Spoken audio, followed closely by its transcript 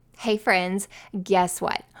Hey friends, guess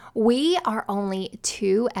what? We are only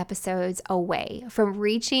 2 episodes away from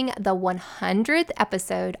reaching the 100th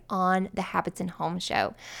episode on the Habits and Home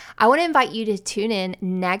Show. I want to invite you to tune in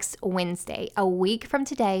next Wednesday, a week from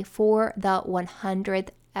today, for the 100th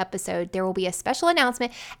episode. There will be a special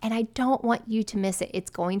announcement, and I don't want you to miss it.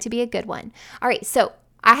 It's going to be a good one. All right, so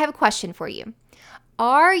I have a question for you.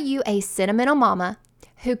 Are you a sentimental mama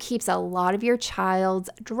who keeps a lot of your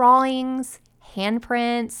child's drawings,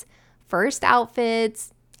 handprints, first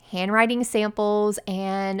outfits, handwriting samples,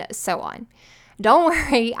 and so on? Don't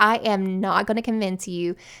worry, I am not going to convince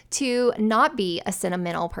you to not be a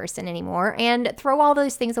sentimental person anymore and throw all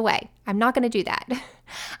those things away. I'm not going to do that.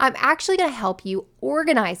 I'm actually going to help you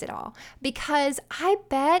organize it all, because I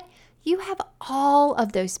bet you have all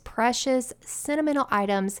of those precious sentimental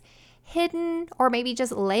items hidden or maybe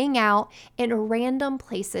just laying out in random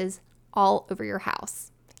places all over your house.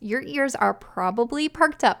 Your ears are probably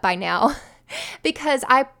perked up by now because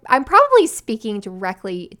I'm probably speaking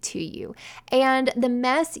directly to you and the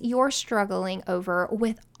mess you're struggling over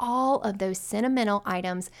with all of those sentimental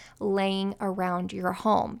items laying around your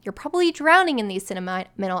home. You're probably drowning in these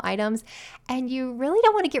sentimental items and you really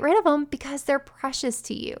don't want to get rid of them because they're precious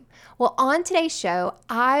to you. Well, on today's show,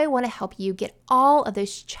 I want to help you get all of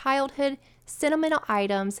those childhood sentimental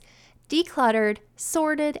items decluttered,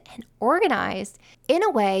 sorted, and organized in a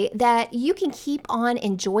way that you can keep on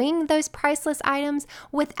enjoying those priceless items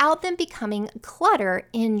without them becoming clutter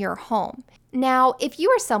in your home. Now, if you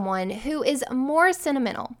are someone who is more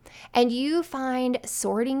sentimental and you find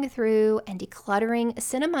sorting through and decluttering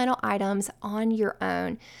sentimental items on your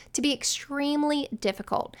own to be extremely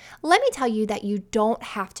difficult, let me tell you that you don't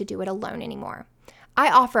have to do it alone anymore. I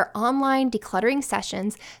offer online decluttering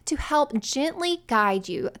sessions to help gently guide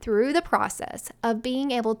you through the process of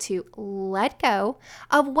being able to let go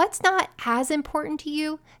of what's not as important to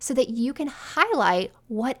you so that you can highlight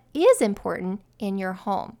what is important in your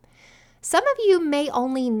home. Some of you may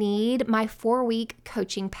only need my 4-week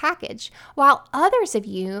coaching package, while others of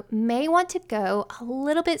you may want to go a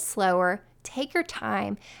little bit slower, take your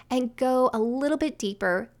time, and go a little bit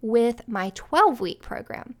deeper with my 12-week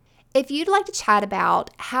program. If you'd like to chat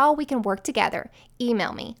about how we can work together,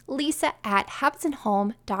 email me,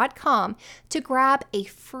 lisa@habitsandhome.com, to grab a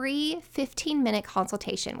free 15-minute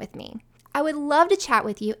consultation with me. I would love to chat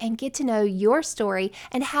with you and get to know your story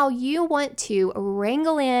and how you want to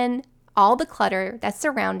wrangle in all the clutter that's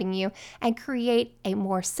surrounding you and create a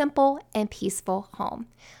more simple and peaceful home.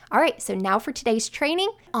 All right, so now for today's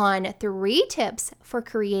training on 3 tips for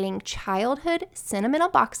creating childhood sentimental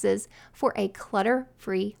boxes for a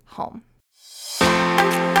clutter-free home.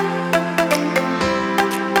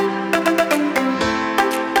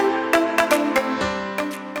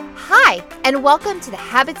 Hi, and welcome to the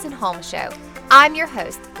Habits and Home Show. I'm your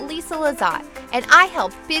host, Lisa Lazat, and I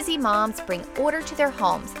help busy moms bring order to their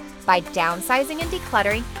homes by downsizing and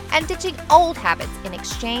decluttering and ditching old habits in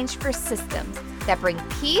exchange for systems that bring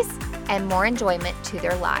peace and more enjoyment to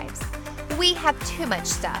their lives. We have too much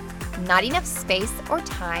stuff, not enough space or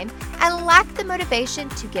time, and lack the motivation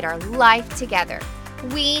to get our life together.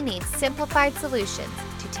 We need simplified solutions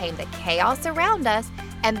to tame the chaos around us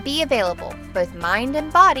and be available, both mind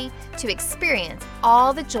and body, to experience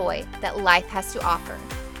all the joy that life has to offer.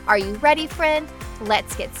 Are you ready, friend?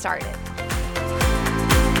 Let's get started.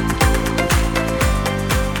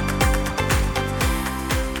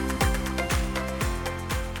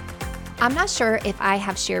 I'm not sure if I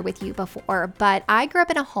have shared with you before, but I grew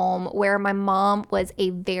up in a home where my mom was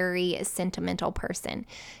a very sentimental person.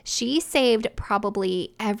 She saved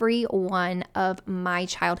probably every one of my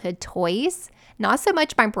childhood toys, not so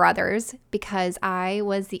much my brother's, because I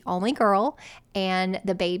was the only girl and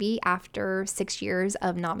the baby after 6 years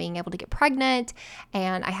of not being able to get pregnant.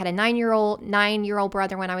 And I had a 9-year-old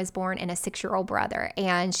brother when I was born and a 6-year-old brother.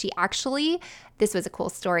 And this was a cool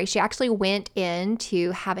story. She actually went in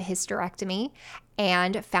to have a hysterectomy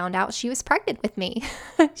and found out she was pregnant with me.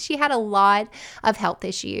 She had a lot of health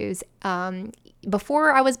issues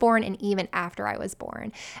before I was born and even after I was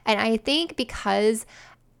born. And I think because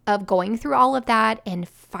of going through all of that and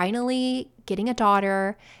finally getting a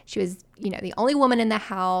daughter, she was, the only woman in the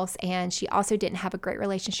house, and she also didn't have a great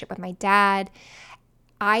relationship with my dad.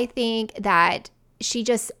 I think that she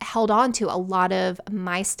just held on to a lot of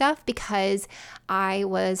my stuff because I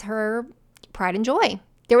was her pride and joy.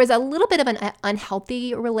 There was a little bit of an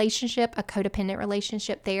unhealthy relationship, a codependent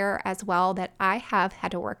relationship there as well that I have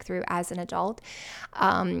had to work through as an adult.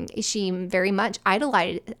 She very much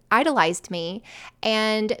idolized me,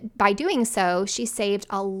 and by doing so, she saved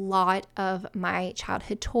a lot of my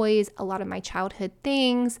childhood toys, a lot of my childhood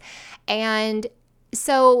things, and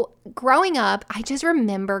So growing up, I just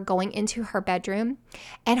remember going into her bedroom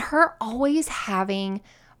and her always having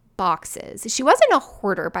boxes. She wasn't a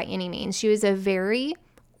hoarder by any means. She was a very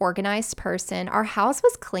organized person. Our house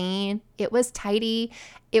was clean. It was tidy.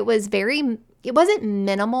 It wasn't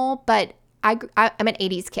minimal, but I'm an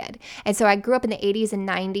 80s kid. And so I grew up in the 80s and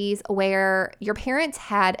 90s where your parents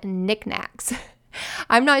had knickknacks.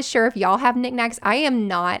 I'm not sure if y'all have knickknacks. I am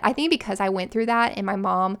not. I think because I went through that and my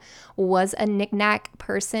mom was a knickknack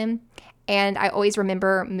person. And I always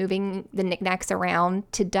remember moving the knickknacks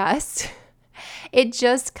around to dust. It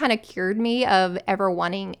just kind of cured me of ever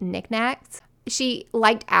wanting knickknacks. She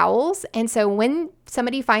liked owls. And so when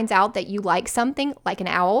somebody finds out that you like something like an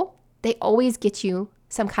owl, they always get you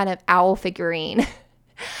some kind of owl figurine.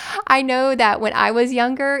 I know that when I was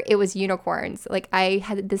younger, it was unicorns. Like I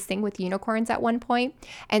had this thing with unicorns at one point.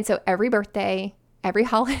 And so every birthday, every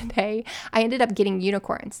holiday, I ended up getting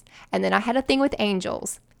unicorns. And then I had a thing with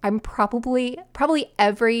angels. I'm probably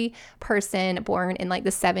every person born in like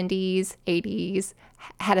the 70s, 80s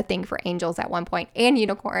had a thing for angels at one point and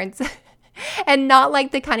unicorns. And not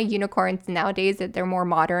like the kind of unicorns nowadays that they're more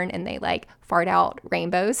modern and they like fart out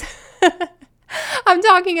rainbows. I'm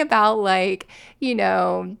talking about like,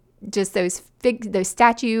 just those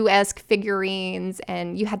statuesque figurines,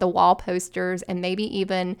 and you had the wall posters and maybe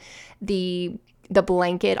even the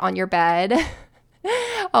blanket on your bed.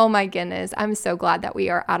 Oh my goodness. I'm so glad that we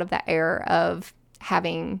are out of that era of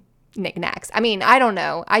having knickknacks. I mean, I don't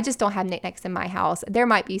know. I just don't have knickknacks in my house. There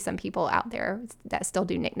might be some people out there that still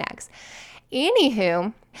do knickknacks.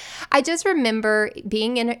 Anywho, I just remember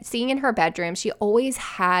seeing in her bedroom, she always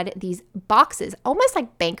had these boxes, almost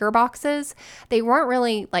like banker boxes. They weren't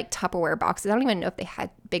really like Tupperware boxes. I don't even know if they had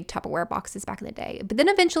big Tupperware boxes back in the day. But then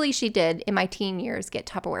eventually she did, in my teen years, get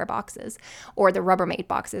Tupperware boxes, or the Rubbermaid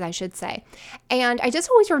boxes, I should say. And I just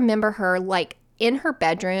always remember her like in her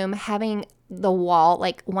bedroom having the wall,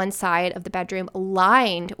 like one side of the bedroom,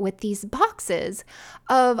 lined with these boxes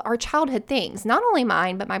of our childhood things. Not only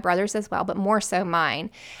mine, but my brother's as well, but more so mine.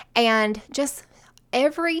 And just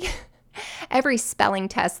every spelling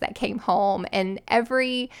test that came home and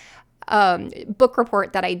every book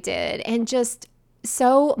report that I did, and just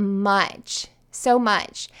so much.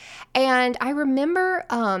 And I remember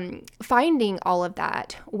finding all of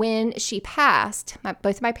that when she passed.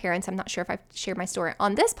 Both my parents, I'm not sure if I've shared my story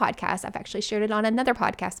on this podcast. I've actually shared it on another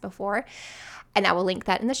podcast before, and I will link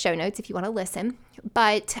that in the show notes if you want to listen.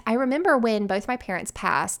 But I remember when both my parents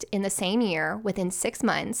passed in the same year, within 6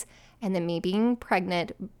 months, and then me being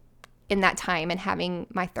pregnant in that time and having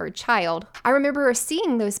my third child. I remember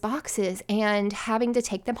seeing those boxes and having to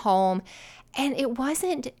take them home, and it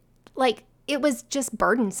wasn't like, it was just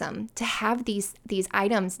burdensome to have these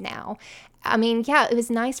items now. I mean, yeah, it was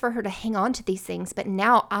nice for her to hang on to these things, but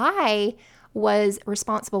now I was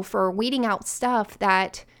responsible for weeding out stuff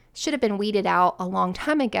that should have been weeded out a long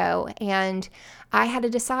time ago. And I had to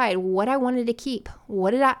decide what I wanted to keep.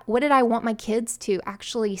 What did I want my kids to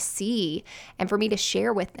actually see and for me to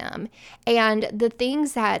share with them? And the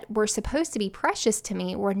things that were supposed to be precious to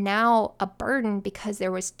me were now a burden because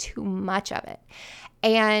there was too much of it.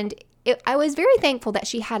 And I was very thankful that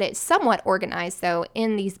she had it somewhat organized, though,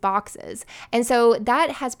 in these boxes. And so that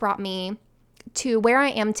has brought me to where I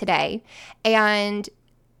am today and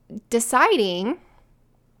deciding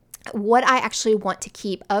what I actually want to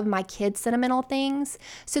keep of my kids' sentimental things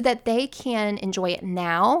so that they can enjoy it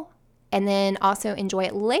now and then also enjoy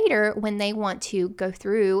it later when they want to go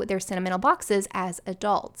through their sentimental boxes as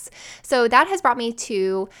adults. So that has brought me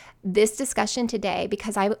to this discussion today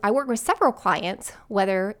because I work with several clients,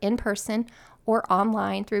 whether in person or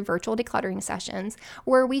online through virtual decluttering sessions,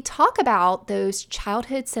 where we talk about those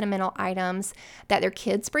childhood sentimental items that their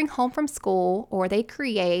kids bring home from school, or they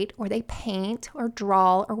create, or they paint, or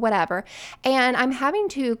draw, or whatever. And I'm having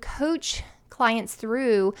to coach clients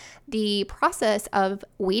through the process of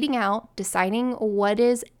weeding out, deciding what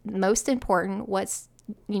is most important, what's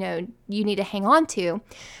you need to hang on to,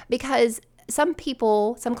 because some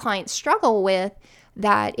clients struggle with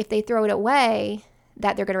that if they throw it away,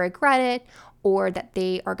 that they're going to regret it, or that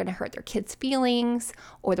they are going to hurt their kids' feelings,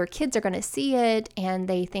 or their kids are going to see it and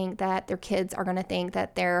they think that their kids are going to think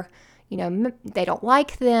that they're they don't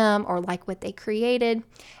like them or like what they created.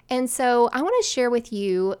 And so I want to share with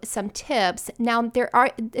you some tips. Now, there's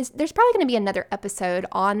probably going to be another episode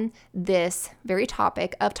on this very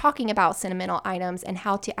topic of talking about sentimental items and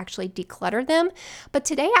how to actually declutter them. But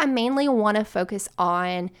today I mainly want to focus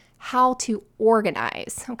on how to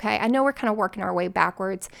organize. Okay, I know we're kind of working our way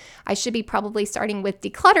backwards. I should be probably starting with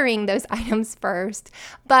decluttering those items first,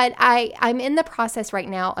 but I'm in the process right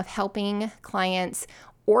now of helping clients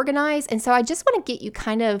organized. And so I just want to get you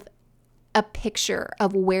kind of a picture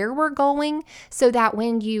of where we're going so that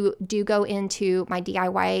when you do go into my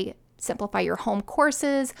DIY Simplify Your Home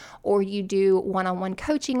courses or you do one-on-one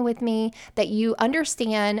coaching with me, that you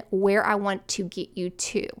understand where I want to get you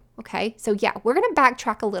to. Okay, so yeah, we're going to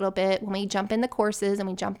backtrack a little bit when we jump in the courses and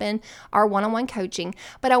we jump in our one-on-one coaching,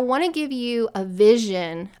 but I want to give you a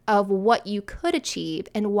vision of what you could achieve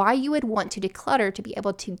and why you would want to declutter to be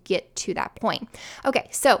able to get to that point. Okay,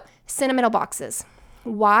 so sentimental boxes.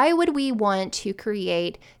 Why would we want to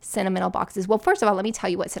create sentimental boxes? Well, first of all, let me tell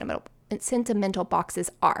you what sentimental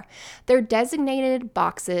boxes are. They're designated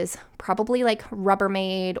boxes, probably like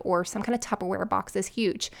Rubbermaid or some kind of Tupperware boxes,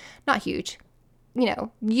 not huge.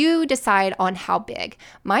 You decide on how big.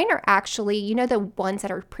 Mine are actually, the ones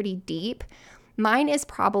that are pretty deep. Mine is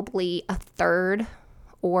probably a third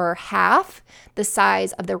or half the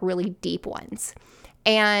size of the really deep ones.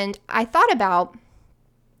 And I thought about,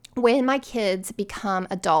 when my kids become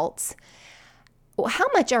adults, how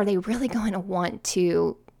much are they really going to want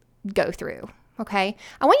to go through? Okay.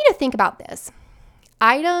 I want you to think about this.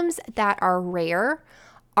 Items that are rare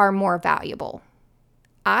are more valuable.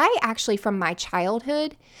 I actually, from my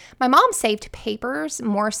childhood, my mom saved papers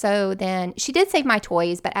more so than she did save my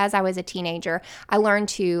toys. But as I was a teenager, I learned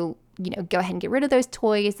to go ahead and get rid of those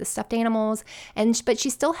toys, the stuffed animals, but she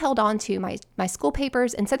still held on to my school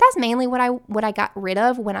papers, and so that's mainly what I got rid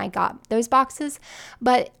of when I got those boxes.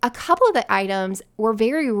 But a couple of the items were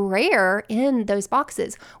very rare in those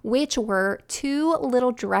boxes, which were 2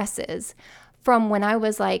 little dresses from when I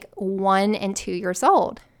was like 1 and 2 years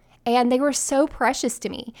old. And they were so precious to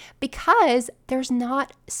me because there's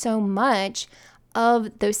not so much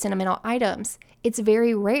of those sentimental items. It's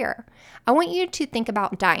very rare. I want you to think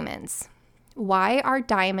about diamonds. Why are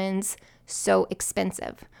diamonds so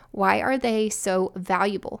expensive? Why are they so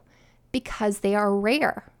valuable? Because they are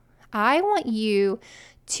rare. I want you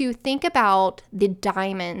to think about the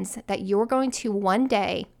diamonds that you're going to one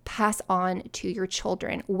day pass on to your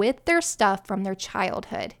children with their stuff from their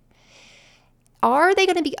childhood. Are they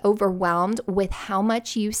going to be overwhelmed with how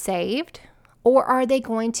much you saved? Or are they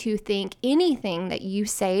going to think anything that you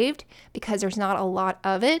saved, because there's not a lot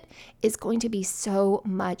of it, is going to be so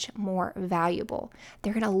much more valuable?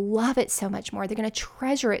 They're going to love it so much more. They're going to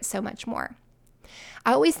treasure it so much more.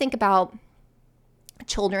 I always think about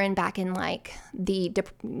children back in like the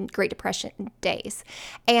Great Depression days,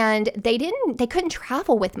 and they couldn't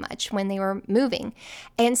travel with much when they were moving.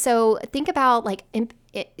 And so think about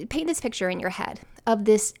paint this picture in your head of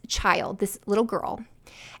this child, this little girl,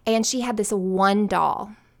 and she had this one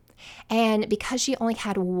doll. And because she only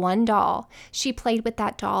had one doll, she played with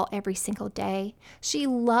that doll every single day. She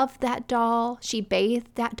loved that doll. She bathed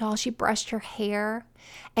that doll. She brushed her hair.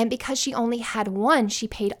 And because she only had one, she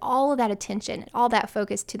paid all of that attention, all that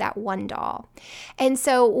focus to that one doll. And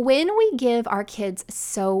so when we give our kids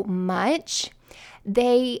so much,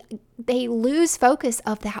 they lose focus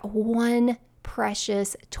of that one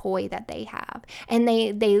precious toy that they have. And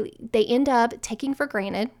they end up taking for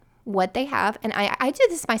granted what they have. And I do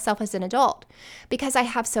this myself as an adult, because I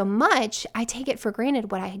have so much, I take it for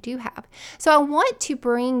granted what I do have. So I want to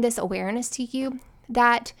bring this awareness to you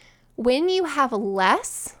that when you have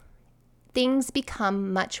less, things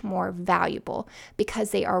become much more valuable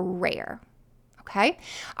because they are rare. Okay?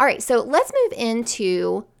 All right, so let's move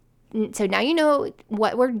into, so now you know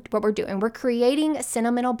what we're doing. We're creating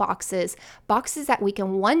sentimental boxes that we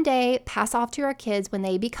can one day pass off to our kids when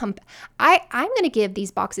they become, I'm going to give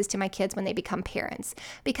these boxes to my kids when they become parents,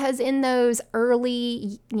 because in those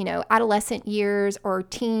early, adolescent years or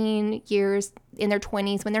teen years, in their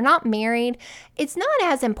 20s, when they're not married, it's not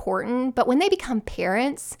as important. But when they become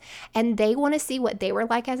parents and they want to see what they were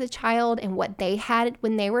like as a child and what they had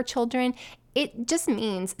when they were children, it just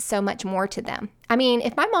means so much more to them. I mean,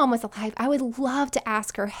 if my mom was alive, I would love to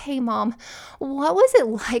ask her, hey, Mom, what was it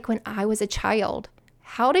like when I was a child?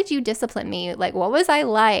 How did you discipline me? Like, what was I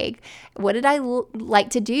like? What did I like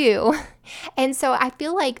to do? And so I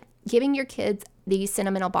feel like giving your kids these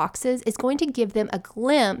sentimental boxes is going to give them a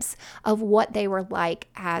glimpse of what they were like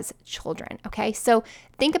as children. Okay, so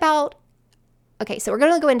think about, so we're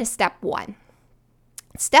going to go into step 1.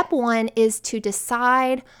 Step 1 is to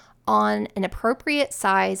decide on an appropriate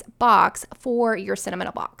size box for your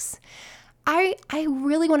sentimental box. I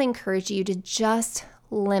really want to encourage you to just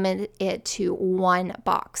limit it to one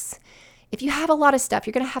box. If you have a lot of stuff,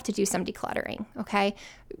 you're going to have to do some decluttering, okay?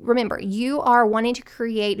 Remember, you are wanting to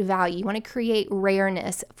create value. You want to create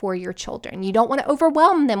rareness for your children. You don't want to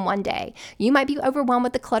overwhelm them one day. You might be overwhelmed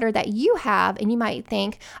with the clutter that you have, and you might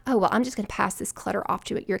think, oh, well, I'm just going to pass this clutter off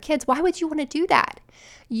to your kids. Why would you want to do that?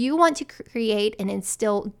 You want to create and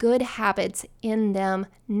instill good habits in them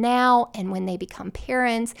now and when they become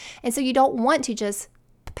parents. And so you don't want to just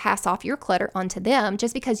pass off your clutter onto them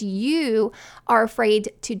just because you are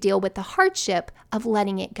afraid to deal with the hardship of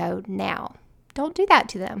letting it go now. Don't do that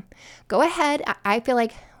to them. Go ahead. I feel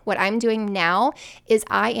like what I'm doing now is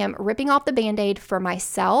I am ripping off the Band-Aid for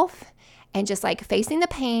myself and just like facing the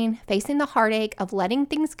pain, facing the heartache of letting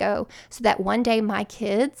things go so that one day my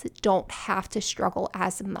kids don't have to struggle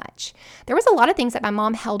as much. There was a lot of things that my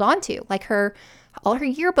mom held on to, like all her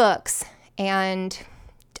yearbooks, and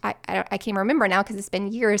I can't remember now because it's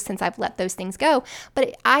been years since I've let those things go.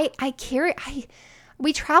 But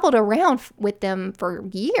we traveled around with them for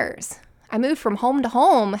years. I moved from home to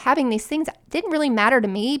home having these things that didn't really matter to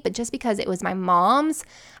me, but just because it was my mom's,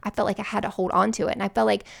 I felt like I had to hold on to it. And I felt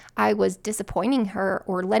like I was disappointing her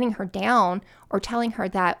or letting her down or telling her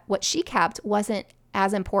that what she kept wasn't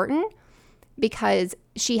as important because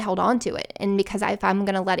she held on to it. And because if I'm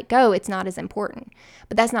going to let it go, it's not as important.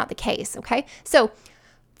 But that's not the case, okay? So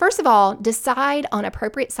first of all, decide on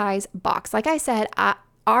appropriate size box. Like I said,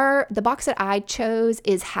 the box that I chose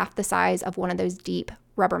is half the size of one of those deep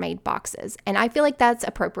Rubbermaid boxes. And I feel like that's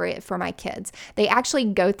appropriate for my kids. They actually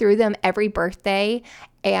go through them every birthday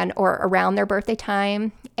or around their birthday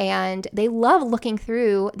time. And they love looking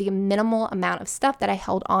through the minimal amount of stuff that I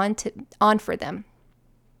held on for them.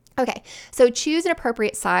 Okay, so choose an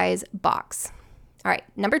appropriate size box. All right,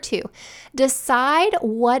 number 2, decide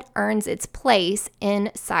what earns its place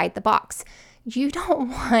inside the box. You don't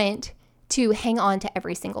want to hang on to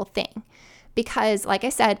every single thing because, like I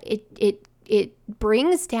said, it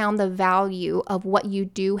brings down the value of what you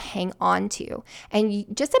do hang on to. And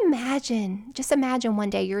just imagine one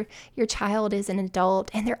day your child is an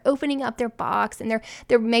adult and they're opening up their box and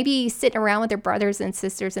they're maybe sitting around with their brothers and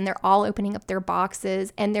sisters and they're all opening up their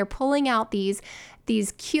boxes and they're pulling out these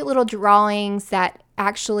cute little drawings that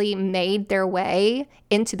actually made their way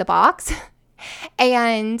into the box.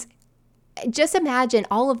 And just imagine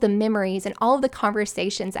all of the memories and all of the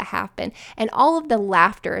conversations that happen and all of the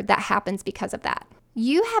laughter that happens because of that.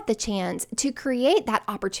 You have the chance to create that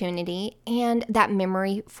opportunity and that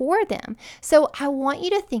memory for them. So I want you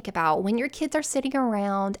to think about when your kids are sitting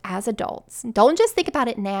around as adults. Don't just think about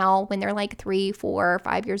it now when they're like 3, 4,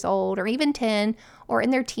 5 years old, or even 10, or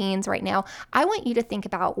in their teens right now. I want you to think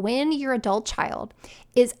about when your adult child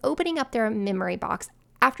is opening up their memory box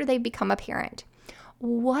after they become a parent.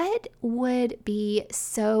 What would be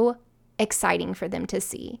so exciting for them to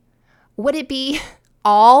see? Would it be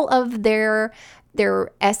all of their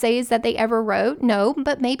essays that they ever wrote? No,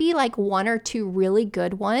 but maybe like 1 or 2 really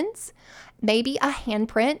good ones. Maybe a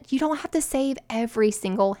handprint. You don't have to save every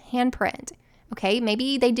single handprint. Okay,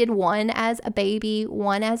 maybe they did one as a baby,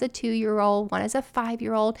 one as a 2-year-old, one as a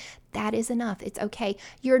 5-year-old. That is enough. It's okay.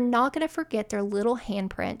 You're not going to forget their little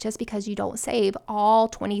handprint just because you don't save all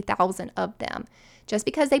 20,000 of them. Just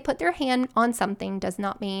because they put their hand on something does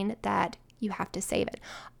not mean that you have to save it.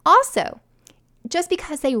 Also, just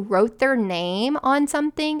because they wrote their name on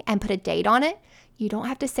something and put a date on it, you don't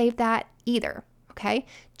have to save that either. Okay,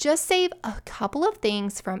 just save a couple of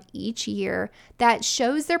things from each year that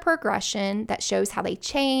shows their progression, that shows how they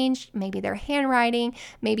changed, maybe their handwriting,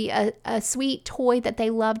 maybe a sweet toy that they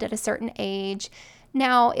loved at a certain age.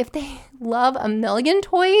 Now, if they love a million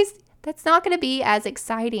toys, that's not going to be as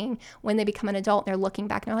exciting when they become an adult and they're looking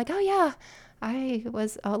back and they're like, oh yeah, I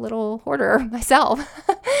was a little hoarder myself,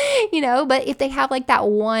 but if they have like that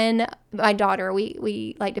one, my daughter,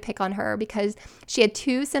 we like to pick on her because she had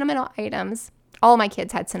 2 sentimental items. All my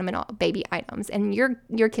kids had sentimental baby items, and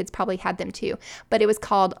your kids probably had them too. But it was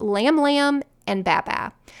called Lamb Lamb and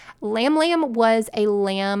Baba. Lamb Lamb was a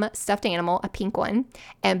lamb stuffed animal, a pink one,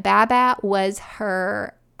 and Baba was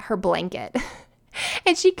her blanket.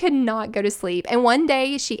 And she could not go to sleep. And one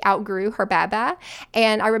day she outgrew her Baba,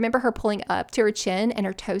 and I remember her pulling up to her chin and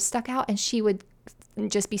her toes stuck out, and she would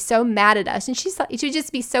just be so mad at us, and she would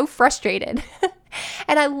just be so frustrated.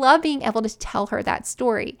 And I love being able to tell her that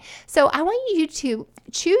story. So I want you to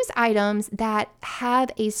choose items that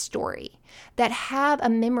have a story, that have a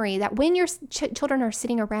memory, that when your children are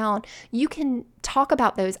sitting around, you can talk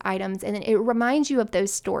about those items and it reminds you of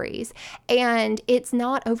those stories. And it's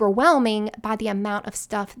not overwhelming by the amount of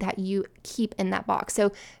stuff that you keep in that box.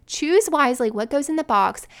 So choose wisely what goes in the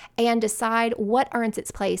box and decide what earns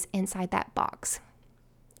its place inside that box.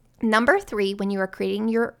 Number 3, when you are creating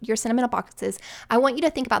your sentimental boxes, I want you to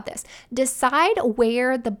think about this. Decide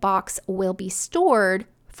where the box will be stored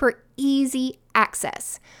for easy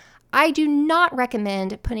access. I do not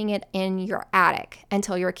recommend putting it in your attic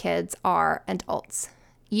until your kids are adults.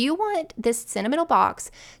 You want this sentimental box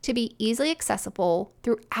to be easily accessible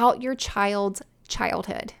throughout your child's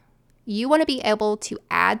childhood. You want to be able to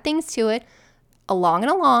add things to it along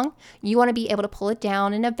and along. You want to be able to pull it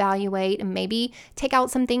down and evaluate and maybe take out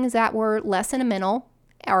some things that were less sentimental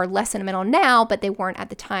or less sentimental now, but they weren't at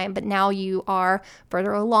the time. But now you are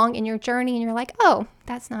further along in your journey and you're like, oh,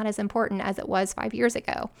 that's not as important as it was 5 years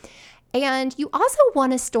ago. And you also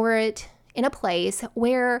want to store it in a place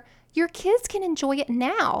where your kids can enjoy it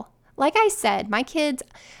now. Like I said, my kids,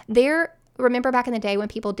 remember back in the day when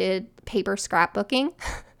people did paper scrapbooking?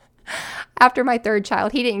 After my 3rd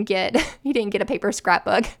child, he didn't get a paper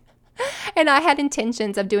scrapbook. And I had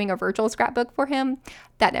intentions of doing a virtual scrapbook for him.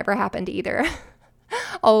 That never happened either.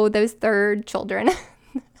 Oh, those 3rd children.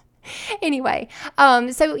 Anyway,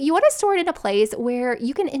 so you want to store it in a place where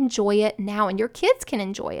you can enjoy it now and your kids can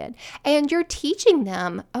enjoy it. And you're teaching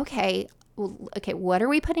them, okay, what are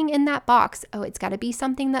we putting in that box? Oh, it's got to be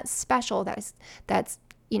something that's special, that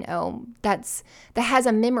has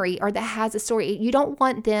a memory or that has a story. You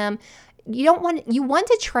want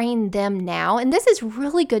to train them now. And this is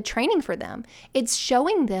really good training for them. It's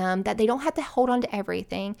showing them that they don't have to hold on to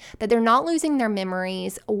everything, that they're not losing their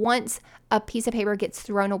memories once a piece of paper gets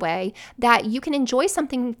thrown away, that you can enjoy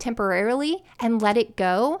something temporarily and let it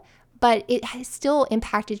go, but it has still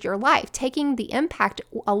impacted your life, taking the impact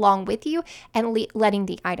along with you and letting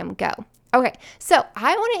the item go. Okay, so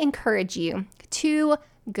I want to encourage you to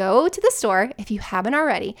go to the store if you haven't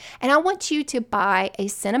already, and I want you to buy a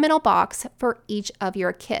sentimental box for each of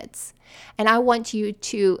your kids. And I want you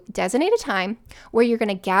to designate a time where you're going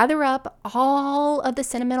to gather up all of the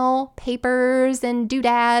sentimental papers and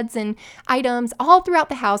doodads and items all throughout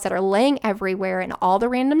the house that are laying everywhere in all the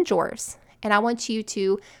random drawers. And I want you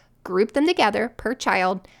to group them together per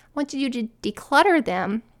child. I want you to declutter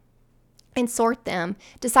them and sort them,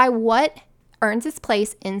 decide what earns its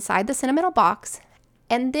place inside the sentimental box.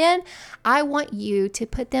 And then I want you to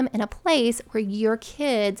put them in a place where your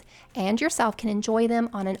kids and yourself can enjoy them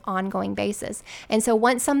on an ongoing basis. And so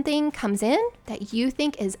once something comes in that you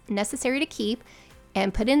think is necessary to keep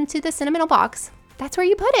and put into the sentimental box, that's where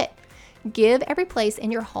you put it. Give every place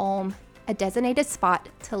in your home a designated spot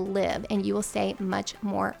to live, and you will stay much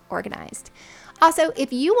more organized. Also,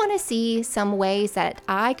 if you want to see some ways that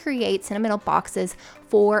I create sentimental boxes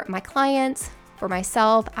for my clients, for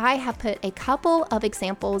myself, I have put a couple of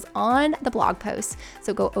examples on the blog post.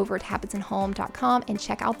 So go over to habitsandhome.com and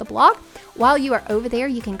check out the blog. While you are over there,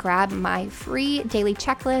 you can grab my free daily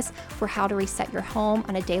checklist for how to reset your home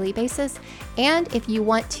on a daily basis. And if you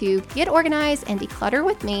want to get organized and declutter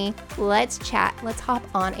with me, let's chat. Let's hop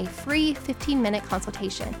on a free 15-minute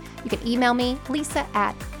consultation. You can email me,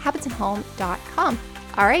 lisa@habitsandhome.com.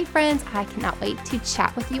 All right, friends, I cannot wait to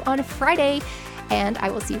chat with you on Friday. And I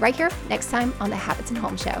will see you right here next time on the Habits and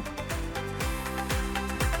Home Show.